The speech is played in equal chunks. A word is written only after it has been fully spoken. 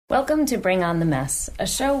Welcome to Bring On the Mess, a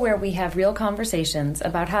show where we have real conversations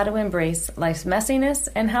about how to embrace life's messiness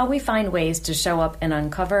and how we find ways to show up and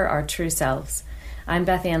uncover our true selves. I'm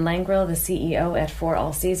Beth Langrell, the CEO at For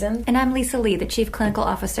All Seasons. And I'm Lesa Lee, the Chief Clinical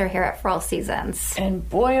Officer here at For All Seasons. And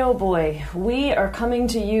boy, oh boy, we are coming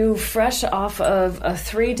to you fresh off of a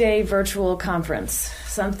 3-day virtual conference,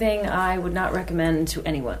 something I would not recommend to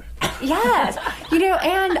anyone. Yes.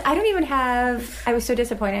 And I was so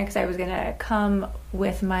disappointed because I was going to come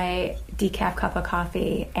with my decaf cup of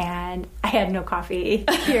coffee and I had no coffee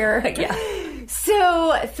here. Yeah.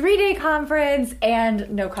 So 3-day conference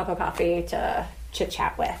and no cup of coffee to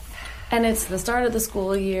chit-chat with. And it's the start of the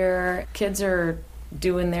school year. Kids are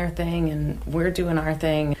doing their thing and we're doing our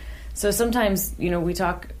thing. So sometimes, we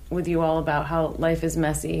talk with you all about how life is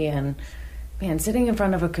messy and, man, sitting in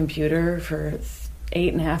front of a computer for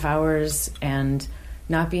 8.5 hours and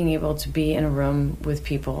not being able to be in a room with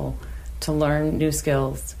people to learn new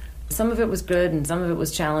skills. Some of it was good and some of it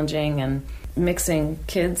was challenging, and mixing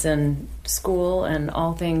kids and school and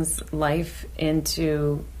all things life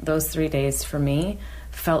into those 3 days for me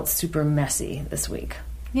felt super messy this week.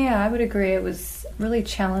 Yeah, I would agree. It was really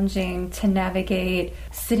challenging to navigate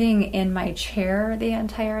sitting in my chair the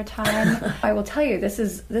entire time. I will tell you, this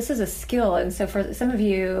is a skill. And so for some of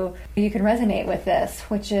you, you can resonate with this,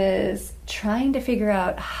 which is trying to figure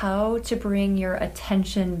out how to bring your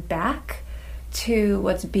attention back to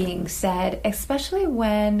what's being said, especially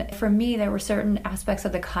when, for me, there were certain aspects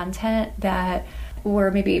of the content that were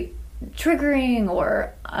maybe triggering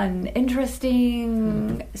or uninteresting.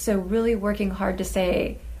 Mm-hmm. So really working hard to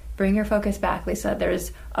say, bring your focus back, Lesa.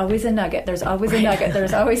 There's always a nugget. There's always a nugget.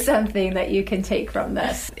 There's always something that you can take from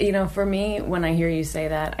this. For me, when I hear you say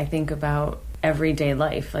that, I think about everyday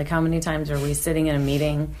life. Like, how many times are we sitting in a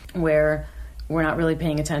meeting where we're not really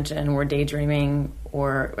paying attention, we're daydreaming,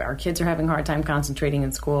 or our kids are having a hard time concentrating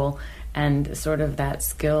in school, and sort of that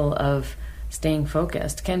skill of staying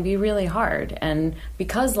focused can be really hard. And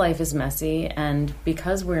because life is messy and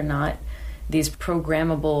because we're not these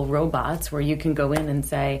programmable robots where you can go in and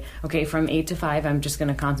say, okay, from 8 to 5, I'm just going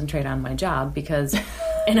to concentrate on my job, because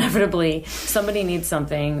inevitably somebody needs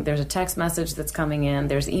something. There's a text message that's coming in.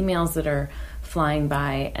 There's emails that are flying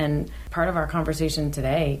by. And part of our conversation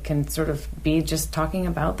today can sort of be just talking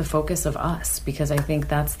about the focus of us, because I think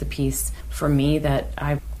that's the piece for me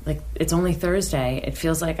that it's only Thursday. It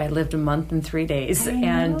feels like I lived a month and 3 days.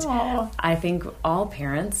 And I think all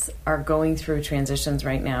parents are going through transitions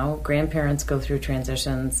right now. Grandparents go through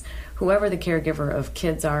transitions. Whoever the caregiver of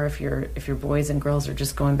kids are, if your boys and girls are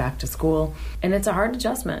just going back to school. And it's a hard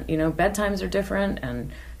adjustment. Bedtimes are different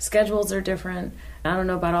and schedules are different. I don't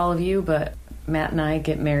know about all of you, but Matt and I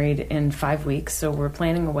get married in 5 weeks, so we're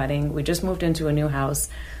planning a wedding. We just moved into a new house.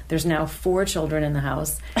 There's now 4 children in the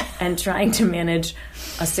house, and trying to manage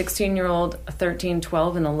a 16-year-old, a 13,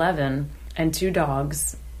 12, and 11, and 2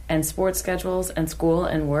 dogs, and sports schedules, and school,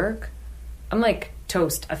 and work. I'm like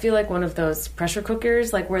toast. I feel like one of those pressure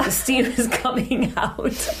cookers, like where the steam is coming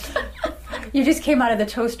out. You just came out of the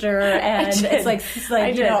toaster and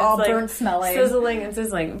it's all burnt smelling. Sizzling and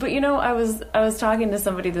sizzling. But I was talking to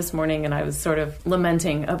somebody this morning and I was sort of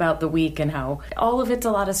lamenting about the week and how all of it's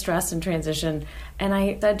a lot of stress and transition. And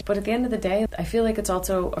I said, but at the end of the day, I feel like it's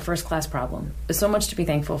also a first-class problem. There's so much to be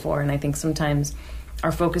thankful for, and I think sometimes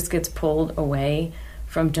our focus gets pulled away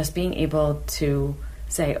from just being able to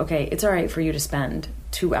say, okay, it's all right for you to spend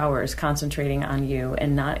 2 hours concentrating on you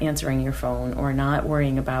and not answering your phone or not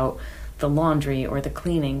worrying about the laundry or the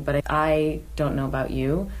cleaning. But I don't know about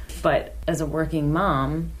you, but as a working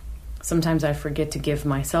mom, sometimes I forget to give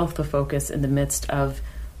myself the focus in the midst of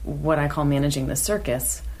what I call managing the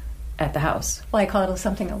circus at the house. Well, I call it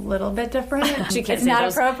something a little bit different. She can't it's say not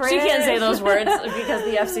those, appropriate. She can't say those words because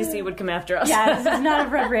the FCC would come after us. Yes, it's not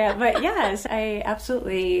appropriate. But yes, I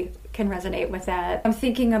absolutely can resonate with that. I'm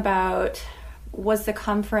thinking about, was the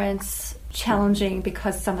conference challenging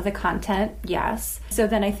because some of the content? Yes. So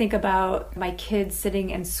then I think about my kids sitting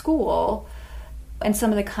in school and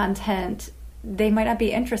some of the content they might not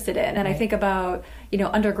be interested in. And I think about,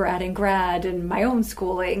 undergrad and grad and my own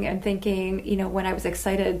schooling and thinking, when I was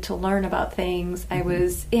excited to learn about things I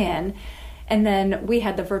was in. And then we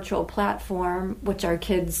had the virtual platform, which our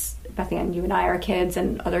kids, Beth Ann, you and I are kids,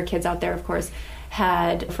 and other kids out there, of course,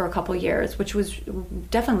 had for a couple years, which was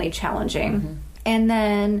definitely challenging. Mm-hmm. And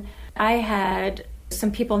then I had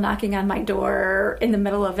some people knocking on my door in the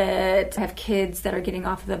middle of it. I have kids that are getting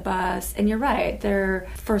off of the bus. And you're right, they're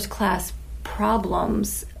first-class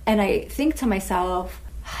problems. And I think to myself,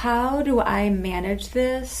 how do I manage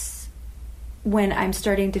this when I'm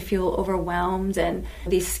starting to feel overwhelmed and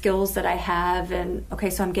these skills that I have, and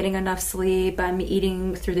okay, so I'm getting enough sleep, I'm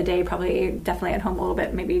eating through the day, probably definitely at home a little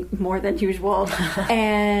bit, maybe more than usual,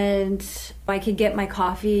 and I can get my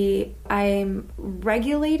coffee. I'm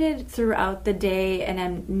regulated throughout the day and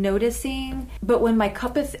I'm noticing, but when my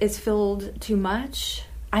cup is filled too much,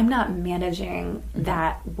 I'm not managing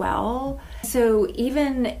that well. So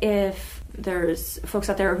even if there's folks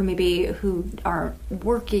out there who aren't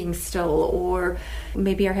working still, or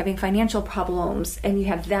maybe are having financial problems, and you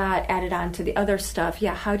have that added on to the other stuff,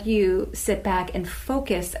 how do you sit back and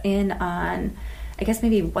focus in on, I guess,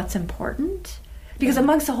 maybe what's important? Because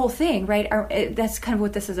amongst the whole thing, right, that's kind of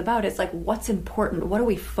what this is about. It's like, what's important? What are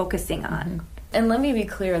we focusing on? Mm-hmm. And let me be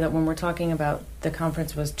clear that when we're talking about the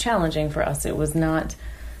conference was challenging for us, it was not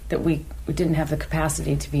that we didn't have the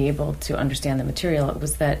capacity to be able to understand the material. It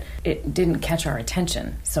was that it didn't catch our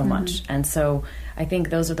attention so much. And so I think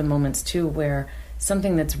those are the moments, too, where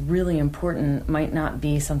something that's really important might not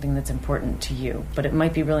be something that's important to you, but it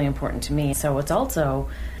might be really important to me. So it's also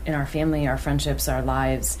in our family, our friendships, our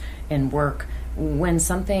lives, in work, when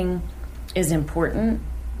something is important,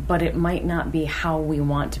 but it might not be how we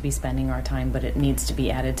want to be spending our time, but it needs to be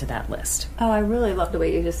added to that list. Oh, I really love the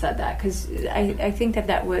way you just said that, because I think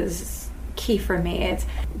that was key for me. It's,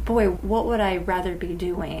 boy, what would I rather be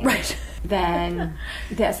doing than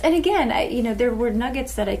this? And again, there were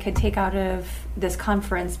nuggets that I could take out of this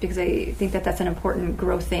conference, because I think that that's an important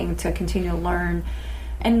growth thing to continue to learn.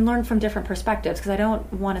 And learn from different perspectives, because I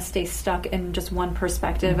don't want to stay stuck in just one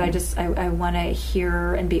perspective. I want to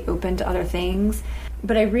hear and be open to other things.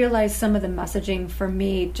 But I realized some of the messaging for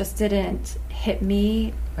me just didn't hit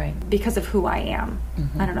me because of who I am.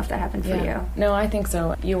 I don't know if that happened for you. No, I think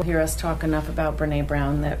so. You'll hear us talk enough about Brene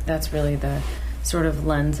Brown that's really the sort of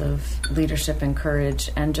lens of leadership and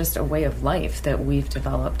courage and just a way of life that we've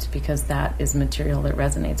developed, because that is material that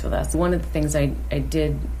resonates with us. One of the things I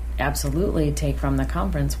did absolutely take from the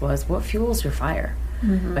conference was, what fuels your fire?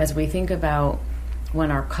 As we think about when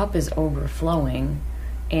our cup is overflowing,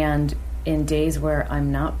 and in days where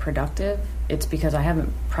I'm not productive, it's because I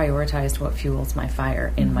haven't prioritized what fuels my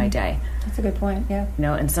fire in my day. That's a good point, yeah.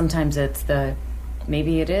 And sometimes it's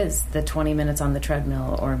maybe it is the 20 minutes on the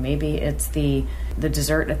treadmill, or maybe it's the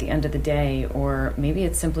dessert at the end of the day, or maybe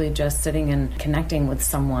it's simply just sitting and connecting with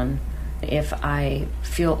someone. If I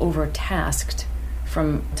feel overtasked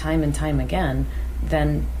from time and time again,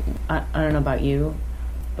 then I don't know about you,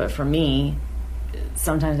 but for me,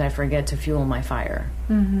 sometimes I forget to fuel my fire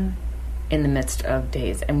in the midst of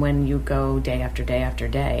days. And when you go day after day after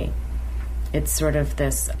day, it's sort of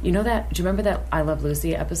this, do you remember that I Love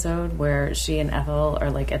Lucy episode where she and Ethel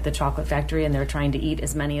are like at the chocolate factory and they're trying to eat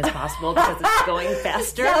as many as possible because it's going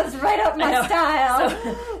faster? Sounds right up my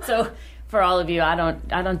style. So for all of you, I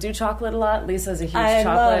don't do chocolate a lot. Lisa's a huge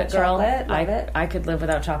chocolate girl. Love it. I could live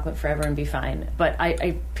without chocolate forever and be fine. But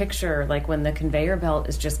I picture like when the conveyor belt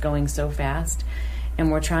is just going so fast, and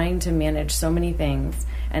we're trying to manage so many things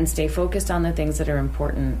and stay focused on the things that are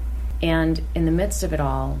important. And in the midst of it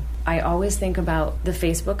all, I always think about the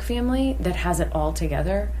Facebook family that has it all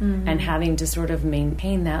together, and having to sort of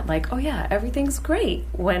maintain that, like, oh yeah, everything's great.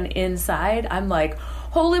 When inside, I'm like,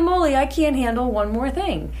 holy moly, I can't handle one more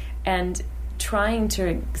thing. And trying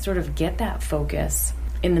to sort of get that focus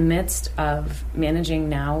in the midst of managing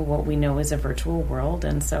now what we know is a virtual world.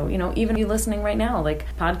 And so, even you listening right now, like,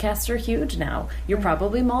 podcasts are huge now. You're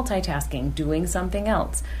probably multitasking, doing something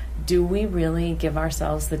else. Do we really give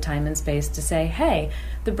ourselves the time and space to say, hey,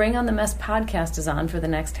 the Bring on the Mess podcast is on for the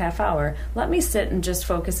next half hour. Let me sit and just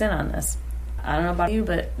focus in on this. I don't know about you,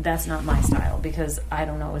 but that's not my style, because I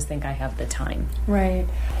don't always think I have the time. Right.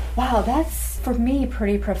 Wow, that's, for me,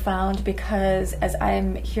 pretty profound, because as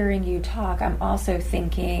I'm hearing you talk, I'm also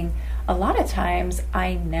thinking a lot of times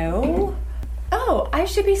I know, I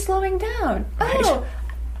should be slowing down. Right.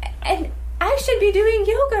 And I should be doing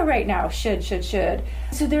yoga right now. Should.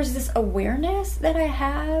 So there's this awareness that I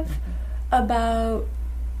have about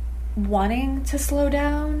wanting to slow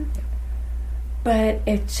down, but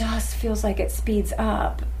it just feels like it speeds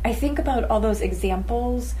up. I think about all those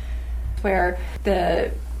examples where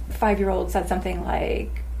the 5-year-old said something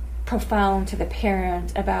like profound to the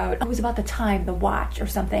parent about, it was about the time, the watch or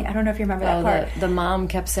something. I don't know if you remember that part. The mom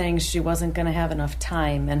kept saying she wasn't going to have enough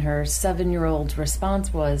time, and her 7-year-old's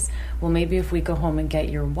response was, well, maybe if we go home and get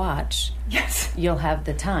your watch, yes, you'll have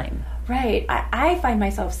the time. Right. I find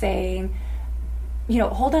myself saying,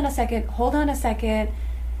 hold on a second.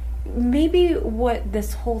 Maybe what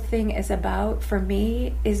this whole thing is about for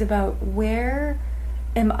me is about, where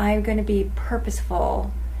am I going to be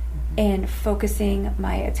purposeful in focusing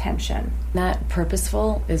my attention. That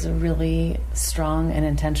purposeful is a really strong and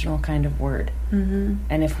intentional kind of word. Mm-hmm.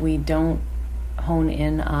 And if we don't hone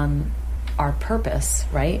in on our purpose,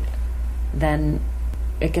 right, then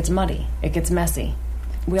it gets muddy. It gets messy.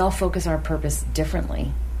 We all focus our purpose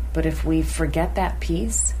differently. But if we forget that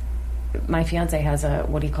piece, my fiance has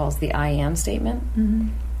what he calls the I am statement. Mm-hmm.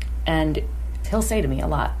 And he'll say to me a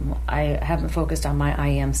lot, I haven't focused on my I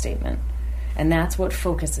am statement. And that's what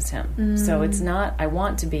focuses him. Mm. So it's not I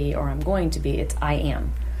want to be or I'm going to be, it's I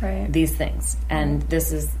am. Right. These things. And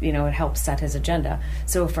this is, it helps set his agenda.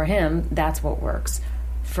 So for him, that's what works.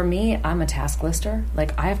 For me, I'm a task lister.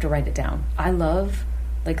 Like, I have to write it down. I love,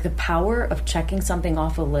 the power of checking something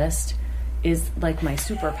off a list is like my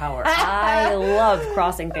superpower. I love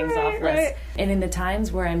crossing things off lists. Right. And in the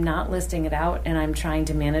times where I'm not listing it out and I'm trying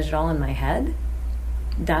to manage it all in my head,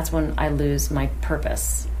 that's when I lose my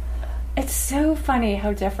purpose. It's so funny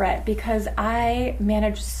how different, because I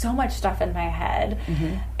manage so much stuff in my head,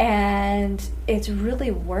 mm-hmm. and it's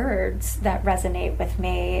really words that resonate with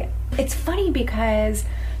me. It's funny because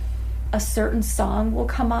a certain song will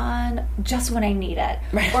come on just when I need it,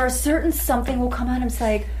 right. Or a certain something will come on, it's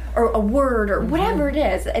like, or a word, or mm-hmm. whatever it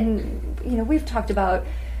is. And, we've talked about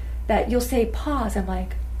that you'll say pause, I'm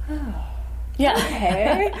like, oh. Yeah.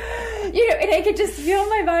 Okay. And I could just feel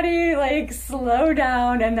my body slow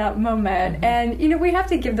down in that moment. Mm-hmm. And, we have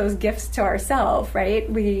to give those gifts to ourselves, right?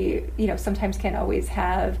 We, sometimes can't always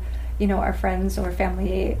have, our friends or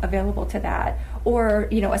family available to that. Or, a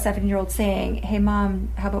 7-year-old saying, hey, Mom,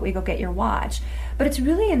 how about we go get your watch? But it's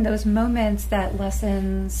really in those moments that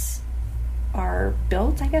lessons are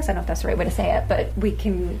built, I guess. I don't know if that's the right way to say it, but we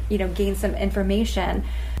can, gain some information,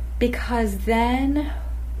 because then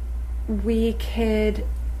we could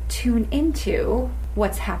tune into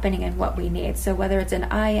what's happening and what we need. So whether it's an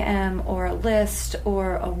I am or a list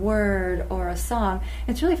or a word or a song,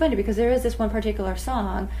 it's really funny because there is this one particular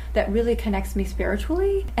song that really connects me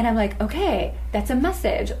spiritually. And I'm like, okay, that's a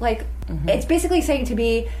message. Mm-hmm. It's basically saying to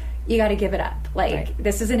me, you got to give it up. Right.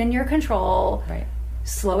 This isn't in your control. Right.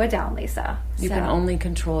 Slow it down, Lesa. You can only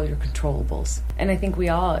control your controllables. And I think we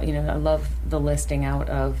all, I love the listing out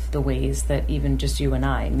of the ways that even just you and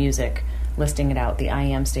I, music, listing it out, the I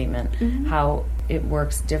am statement, mm-hmm. how it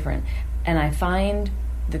works different. And I find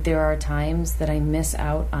that there are times that I miss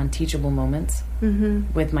out on teachable moments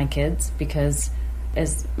mm-hmm. with my kids, because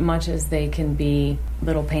as much as they can be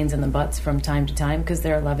little pains in the butts from time to time, because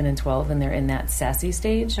they're 11 and 12 and they're in that sassy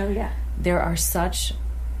stage, there are such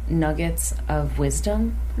nuggets of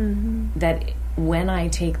wisdom mm-hmm. that when I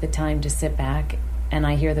take the time to sit back and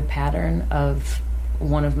I hear the pattern of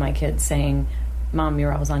one of my kids saying, Mom,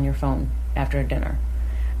 you're always on your phone after dinner.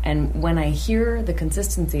 And when I hear the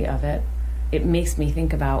consistency of it, it makes me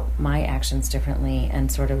think about my actions differently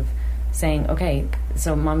and sort of saying, okay,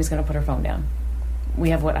 so Mommy's going to put her phone down. We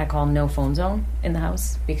have what I call no phone zone in the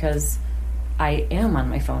house, because I am on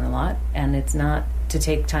my phone a lot, and it's not to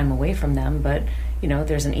take time away from them, but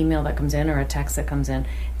there's an email that comes in or a text that comes in.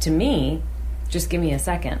 To me, just give me a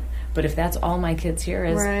second. But if that's all my kids hear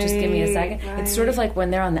is just give me a second, it's sort of like when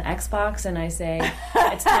they're on the Xbox and I say,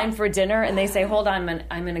 it's time for dinner, and they say, hold on,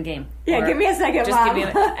 I'm in a game. Yeah, or, give me a second, just Mom.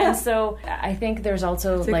 Give me and so I think there's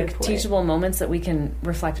also teachable moments that we can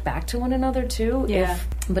reflect back to one another too. Yeah.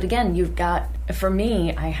 But again, for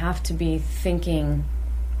me, I have to be thinking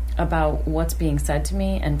about what's being said to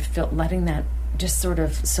me and letting that just sort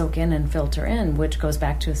of soak in and filter in, which goes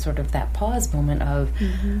back to sort of that pause moment of,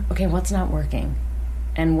 mm-hmm. okay, what's not working?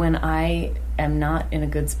 And when I am not in a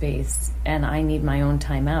good space and I need my own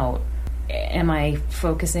time out, am I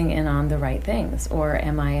focusing in on the right things? Or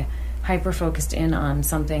am I hyper-focused in on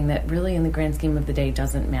something that really in the grand scheme of the day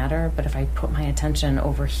doesn't matter, but if I put my attention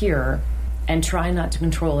over here and try not to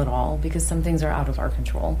control it all, because some things are out of our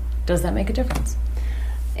control, does that make a difference?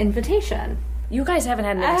 Invitation. You guys haven't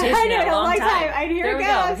had an invitation in a long time. Here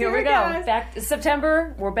we go. Back to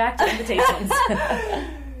September, we're back to invitations.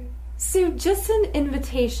 So just an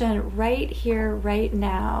invitation right here, right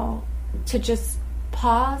now, to just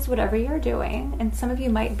pause whatever you're doing. And some of you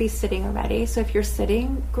might be sitting already. So if you're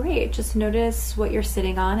sitting, great. Just notice what you're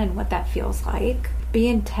sitting on and what that feels like. Be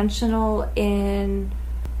intentional in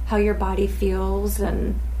how your body feels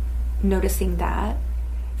and noticing that.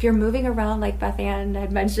 If you're moving around, like Beth Ann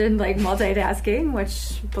had mentioned, multitasking,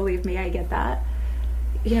 which, believe me, I get that,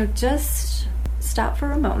 just stop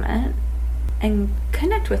for a moment and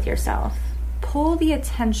connect with yourself. Pull the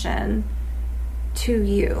attention to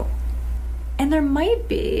you. And there might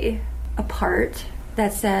be a part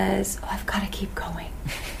that says, oh, I've got to keep going.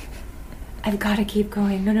 I've got to keep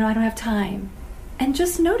going. No, I don't have time. And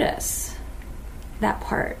just notice. that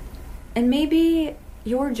part. And maybe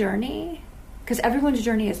your journey, because everyone's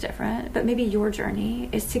journey is different, but maybe your journey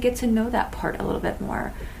is to get to know that part a little bit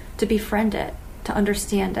more, to befriend it, to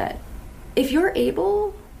understand it. If you're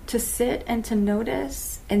able to sit and to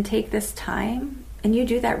notice and take this time, and you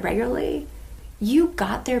do that regularly, you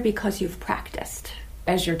got there because you've practiced.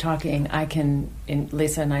 As you're talking,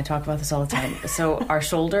 Lesa and I talk about this all the time. So our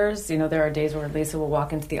shoulders, there are days where Lesa will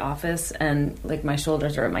walk into the office and like my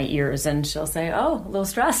shoulders are at my ears and she'll say, oh, a little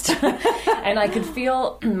stressed. And I could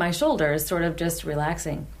feel my shoulders sort of just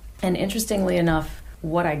relaxing. And interestingly enough,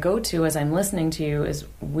 what I go to as I'm listening to you is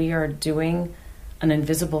we are doing an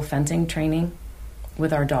invisible fencing training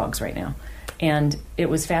with our dogs right now. And it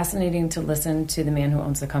was fascinating to listen to the man who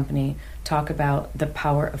owns the company talk about the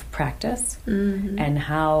power of practice and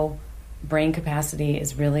how brain capacity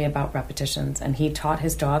is really about repetitions. And he taught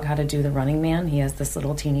his dog how to do the running man. He has this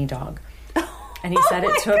little teeny dog. And he said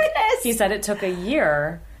it took a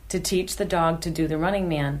year to teach the dog to do the running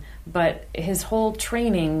man. But his whole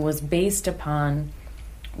training was based upon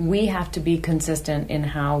we have to be consistent in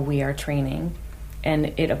how we are training.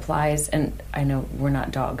 And it applies, and I know we're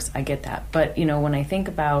not dogs, I get that. But, when I think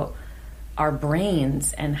about our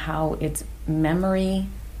brains and how it's memory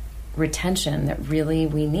retention that really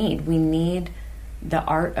we need the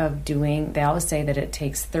art of doing, they always say that it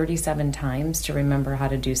takes 37 times to remember how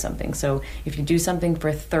to do something. So if you do something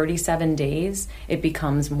for 37 days, it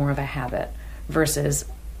becomes more of a habit versus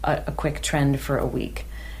a quick trend for a week.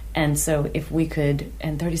 And so if we could,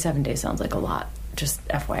 and 37 days sounds like a lot. Just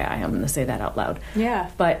FYI, I'm going to say that out loud. Yeah.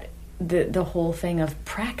 But the whole thing of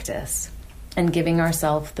practice and giving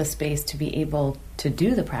ourselves the space to be able to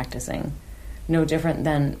do the practicing, no different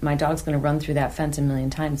than my dog's going to run through that fence a million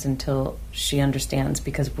times until she understands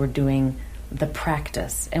because we're doing the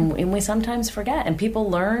practice. And we sometimes forget. And people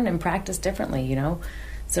learn and practice differently,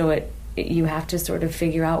 So you have to sort of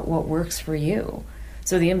figure out what works for you.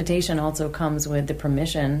 So the invitation also comes with the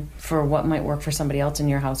permission for what might work for somebody else in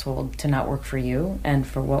your household to not work for you, and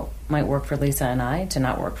for what might work for Lesa and I to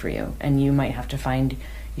not work for you. And you might have to find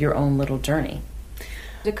your own little journey.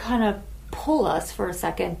 To kind of pull us for a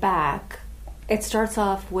second back, it starts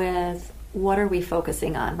off with what are we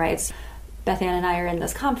focusing on, right? Beth Ann and I are in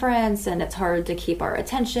this conference and it's hard to keep our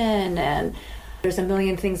attention and there's a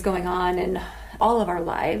million things going on in all of our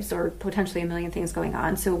lives, or potentially a million things going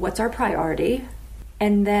on. So what's our priority?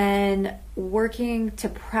 And then working to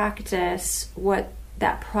practice what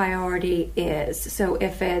that priority is. So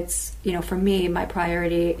if it's, for me, my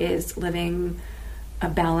priority is living a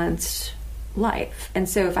balanced life. And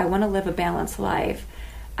so if I want to live a balanced life,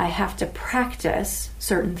 I have to practice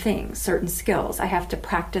certain things, certain skills. I have to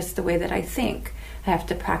practice the way that I think. I have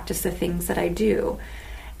to practice the things that I do.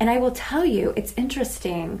 And I will tell you, it's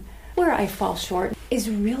interesting, where I fall short is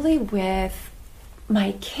really with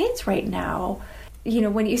my kids right now.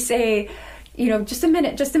 When you say, just a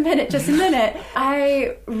minute,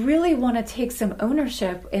 I really want to take some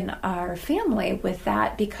ownership in our family with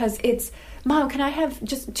that, because it's, Mom, can I have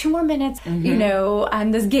just 2 more minutes,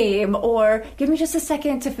 on this game, or give me just a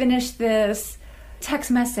second to finish this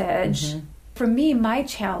text message. For me, my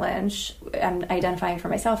challenge, I'm identifying for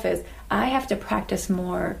myself, is I have to practice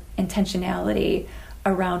more intentionality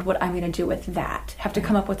around what I'm going to do with that. Have to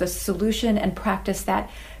come up with a solution and practice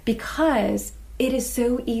that, because it is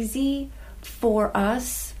so easy for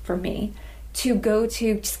me, to go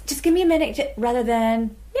to just give me a minute, rather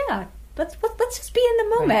than let's just be in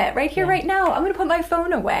the moment right here, right now. I'm going to put my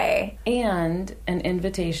phone away. And an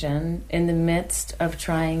invitation in the midst of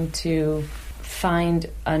trying to find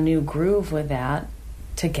a new groove with that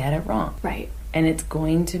to get it wrong. Right. And it's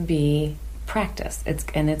going to be practice. It's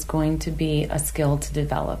going to be a skill to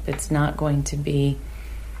develop. It's not going to be.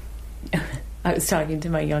 I was talking to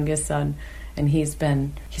my youngest son. And he's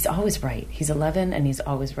always right. He's 11 and he's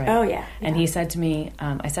always right. Oh, yeah. And he said to me,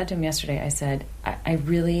 I said to him yesterday, I said,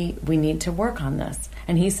 we need to work on this.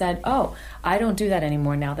 And he said, oh, I don't do that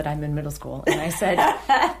anymore now that I'm in middle school. And I said,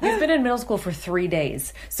 you've been in middle school for 3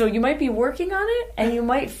 days. So you might be working on it and you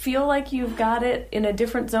might feel like you've got it in a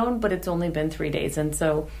different zone, but it's only been 3 days. And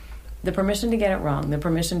so the permission to get it wrong, the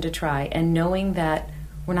permission to try, and knowing that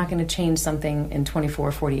we're not going to change something in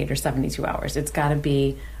 24, 48, or 72 hours. It's got to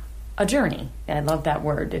be a journey. I love that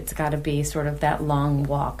word. It's got to be sort of that long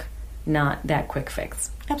walk, not that quick fix.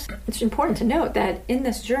 Absolutely. It's important to note that in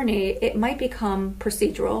this journey, it might become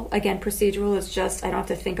procedural. Again, procedural is just, I don't have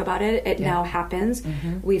to think about it. It now happens.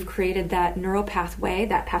 We've created that neural pathway,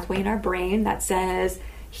 that pathway in our brain that says,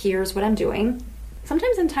 here's what I'm doing.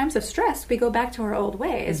 Sometimes in times of stress, we go back to our old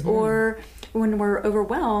ways. Or when we're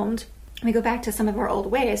overwhelmed, we go back to some of our old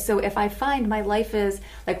ways. So if I find my life is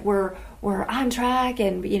like we're on track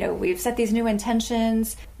and, you know, we've set these new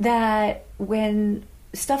intentions, that when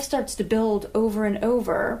stuff starts to build over and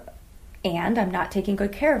over and I'm not taking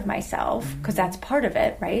good care of myself, because that's part of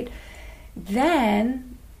it, right?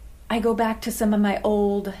 Then I go back to some of my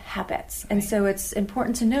old habits. And so it's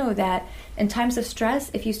important to know that in times of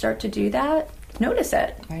stress, if you start to do that, notice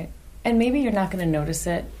it. Right. And maybe you're not going to notice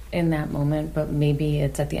it in that moment, but maybe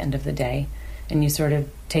it's at the end of the day and you sort of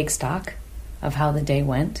take stock of how the day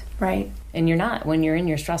went. Right. And you're not, when you're in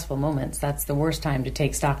your stressful moments, that's the worst time to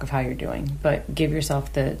take stock of how you're doing. But give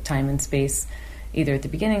yourself the time and space, either at the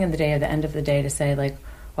beginning of the day or the end of the day, to say like,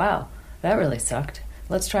 wow, that really sucked.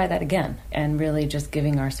 Let's try that again. And really just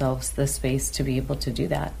giving ourselves the space to be able to do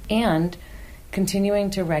that. And continuing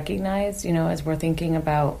to recognize, you know, as we're thinking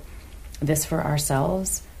about this for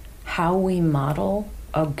ourselves, how we model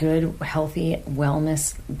a good, healthy,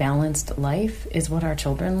 wellness, balanced life is what our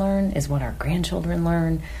children learn, is what our grandchildren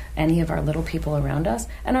learn, any of our little people around us,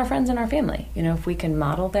 and our friends and our family. You know, if we can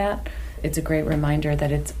model that, it's a great reminder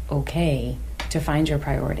that it's okay to find your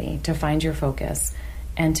priority, to find your focus,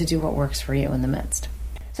 and to do what works for you in the midst.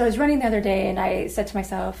 So I was running the other day and I said to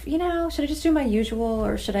myself, you know, should I just do my usual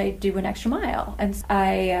or should I do an extra mile? And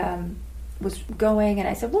I was going and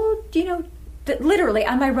I said, well, you know, literally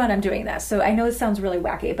on my run I'm doing this. So I know it sounds really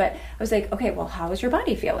wacky, but I was like, okay, well, how is your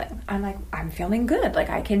body feeling? I'm like, I'm feeling good. Like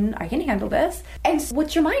I can handle this. And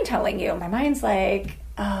what's your mind telling you? My mind's like,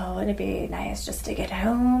 oh, it'd be nice just to get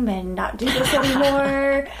home and not do this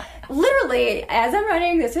anymore. Literally, as I'm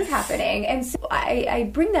running, this is happening. And so I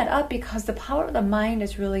bring that up because the power of the mind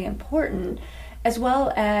is really important, as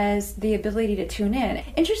well as the ability to tune in.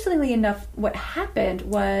 Interestingly enough, what happened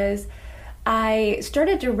was I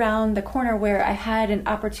started to round the corner where I had an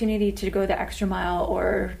opportunity to go the extra mile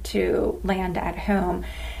or to land at home.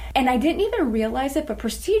 And I didn't even realize it, but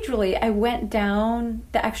procedurally, I went down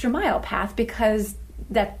the extra mile path because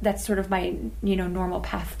that's sort of my, you know, normal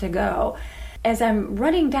path to go. As I'm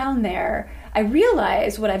running down there, I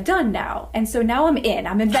realize what I've done now. And so now I'm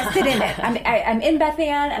invested in it. I'm in Beth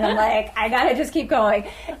Ann, and I'm like, I gotta just keep going.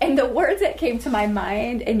 And the words that came to my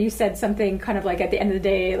mind, and you said something kind of like at the end of the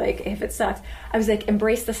day, like if it sucks, I was like,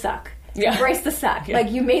 embrace the suck. Yeah. Embrace the suck. Yeah.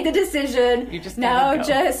 Like you made the decision. You just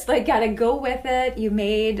just like gotta go with it. You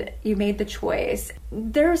made the choice.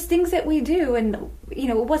 There's things that we do, and you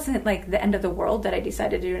know, it wasn't like the end of the world that I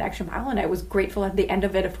decided to do an extra mile, and I was grateful at the end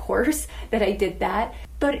of it, of course, that I did that.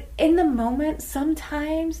 But in the moment,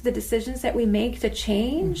 sometimes the decisions that we make to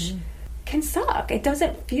change can suck. It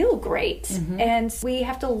doesn't feel great. And we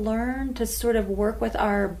have to learn to sort of work with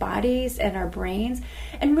our bodies and our brains.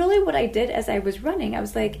 And really what I did as I was running, I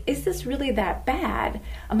was like, is this really that bad?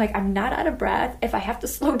 I'm like, I'm not out of breath. If I have to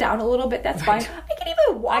slow down a little bit, that's fine. I can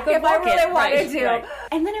even walk if I really wanted to. Right.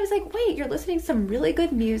 And then I was like, wait, you're listening to some really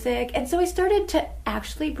good music. And so I started to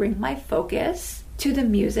actually bring my focus to the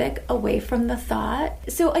music, away from the thought.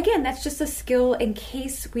 So again, that's just a skill in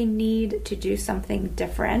case we need to do something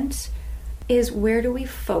different. Is where do we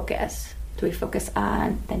focus? Do we focus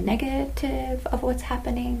on the negative of what's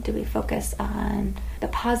happening? Do we focus on the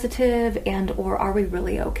positive, and or are we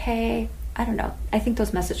really okay? I don't know. I think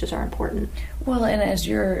those messages are important. Well, and as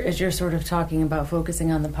you're sort of talking about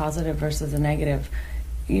focusing on the positive versus the negative,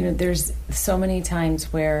 you know, there's so many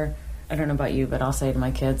times where, I don't know about you, but I'll say to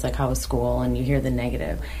my kids, like, how was school? And you hear the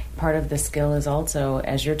negative. Part of the skill is also,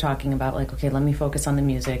 as you're talking about, like, okay, let me focus on the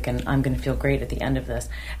music and I'm going to feel great at the end of this.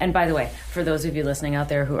 And by the way, for those of you listening out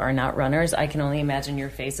there who are not runners, I can only imagine your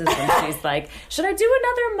faces when she's like, should I do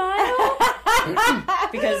another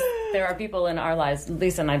mile? Because there are people in our lives,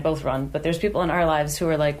 Lesa and I both run, but there's people in our lives who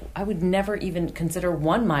are like, I would never even consider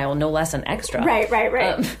 1 mile, no less an extra. Right.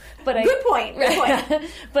 Good point.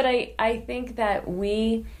 But I think that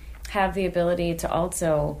we have the ability to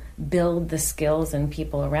also build the skills in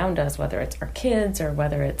people around us, whether it's our kids or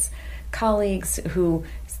whether it's colleagues who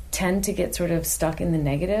tend to get sort of stuck in the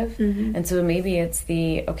negative. And so maybe it's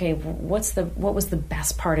okay, what was the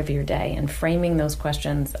best part of your day, and framing those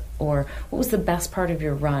questions, or what was the best part of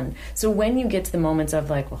your run? So when you get to the moments of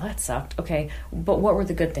like, well, that sucked, okay, but what were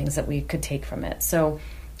the good things that we could take from it? So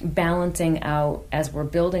balancing out as we're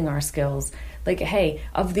building our skills, like, hey,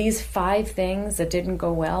 of these 5 things that didn't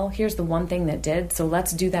go well, here's the one thing that did, so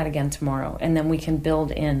let's do that again tomorrow. And then we can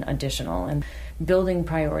build in additional. And building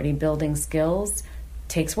priority, building skills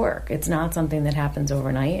takes work. It's not something that happens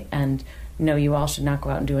overnight. And no, you all should not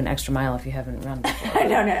go out and do an extra mile if you haven't run before.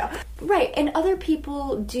 No. Right. And other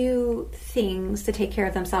people do things to take care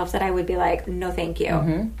of themselves that I would be like, no, thank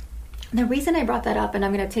you. The reason I brought that up, and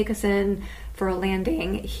I'm going to take us in for a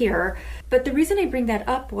landing here, but the reason I bring that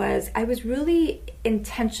up was I was really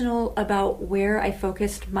intentional about where I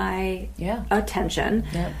focused my attention,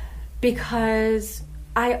 because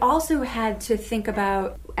I also had to think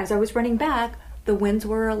about, as I was running back, the winds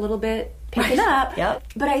were a little bit picking up,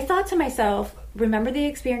 but I thought to myself, remember the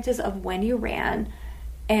experiences of when you ran,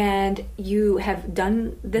 and you have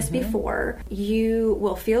done this before. You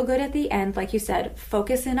will feel good at the end, like you said,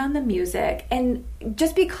 focus in on the music. And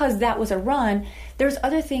just because that was a run, there's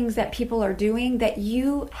other things that people are doing that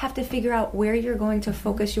you have to figure out where you're going to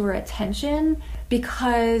focus your attention,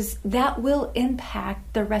 because that will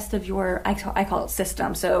impact the rest of your, I call it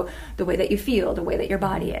system. So the way that you feel, the way that your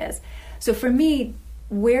body is. So for me,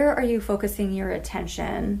 where are you focusing your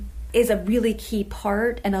attention is a really key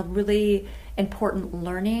part and a really important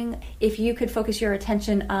learning. If you could focus your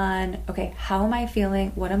attention on, okay, how am I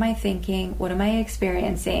feeling? What am I thinking? What am I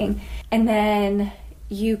experiencing? And then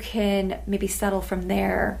you can maybe settle from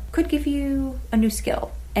there, could give you a new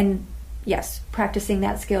skill. And yes, practicing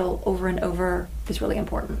that skill over and over is really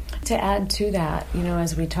important. To add to that,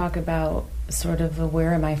 as we talk about sort of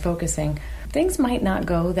where am I focusing, things might not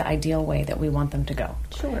go the ideal way that we want them to go.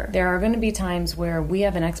 Sure. There are going to be times where we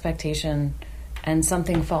have an expectation and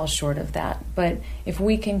something falls short of that. But if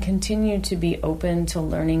we can continue to be open to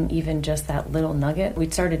learning even just that little nugget, we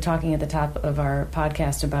started talking at the top of our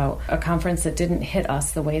podcast about a conference that didn't hit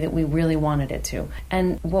us the way that we really wanted it to.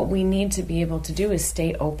 And what we need to be able to do is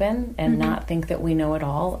stay open and not think that we know it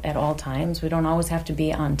all at all times. We don't always have to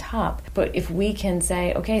be on top. But if we can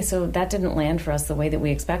say, okay, so that didn't land for us the way that we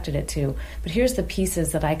expected it to, but here's the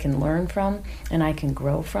pieces that I can learn from and I can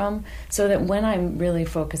grow from, so that when I'm really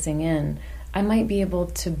focusing in, I might be able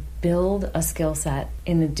to build a skill set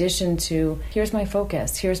in addition to, here's my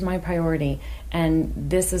focus, here's my priority, and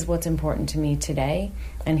this is what's important to me today,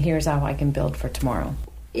 and here's how I can build for tomorrow.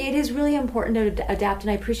 It is really important to adapt,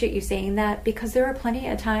 and I appreciate you saying that, because there are plenty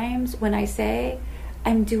of times when I say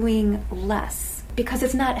I'm doing less because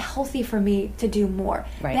it's not healthy for me to do more.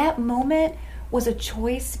 Right. That moment was a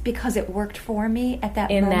choice because it worked for me at that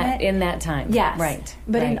moment. In that time. Yes. Right.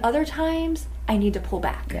 But right. in other times, I need to pull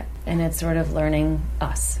back. Yeah. And it's sort of learning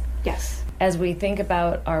us. Yes. As we think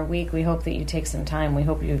about our week, we hope that you take some time. We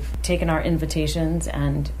hope you've taken our invitations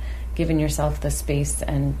and given yourself the space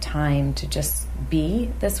and time to just be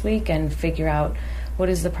this week and figure out what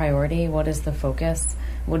is the priority, what is the focus,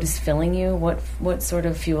 what is filling you, what sort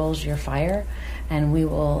of fuels your fire. And we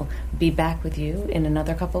will be back with you in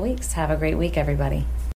another couple weeks. Have a great week, everybody.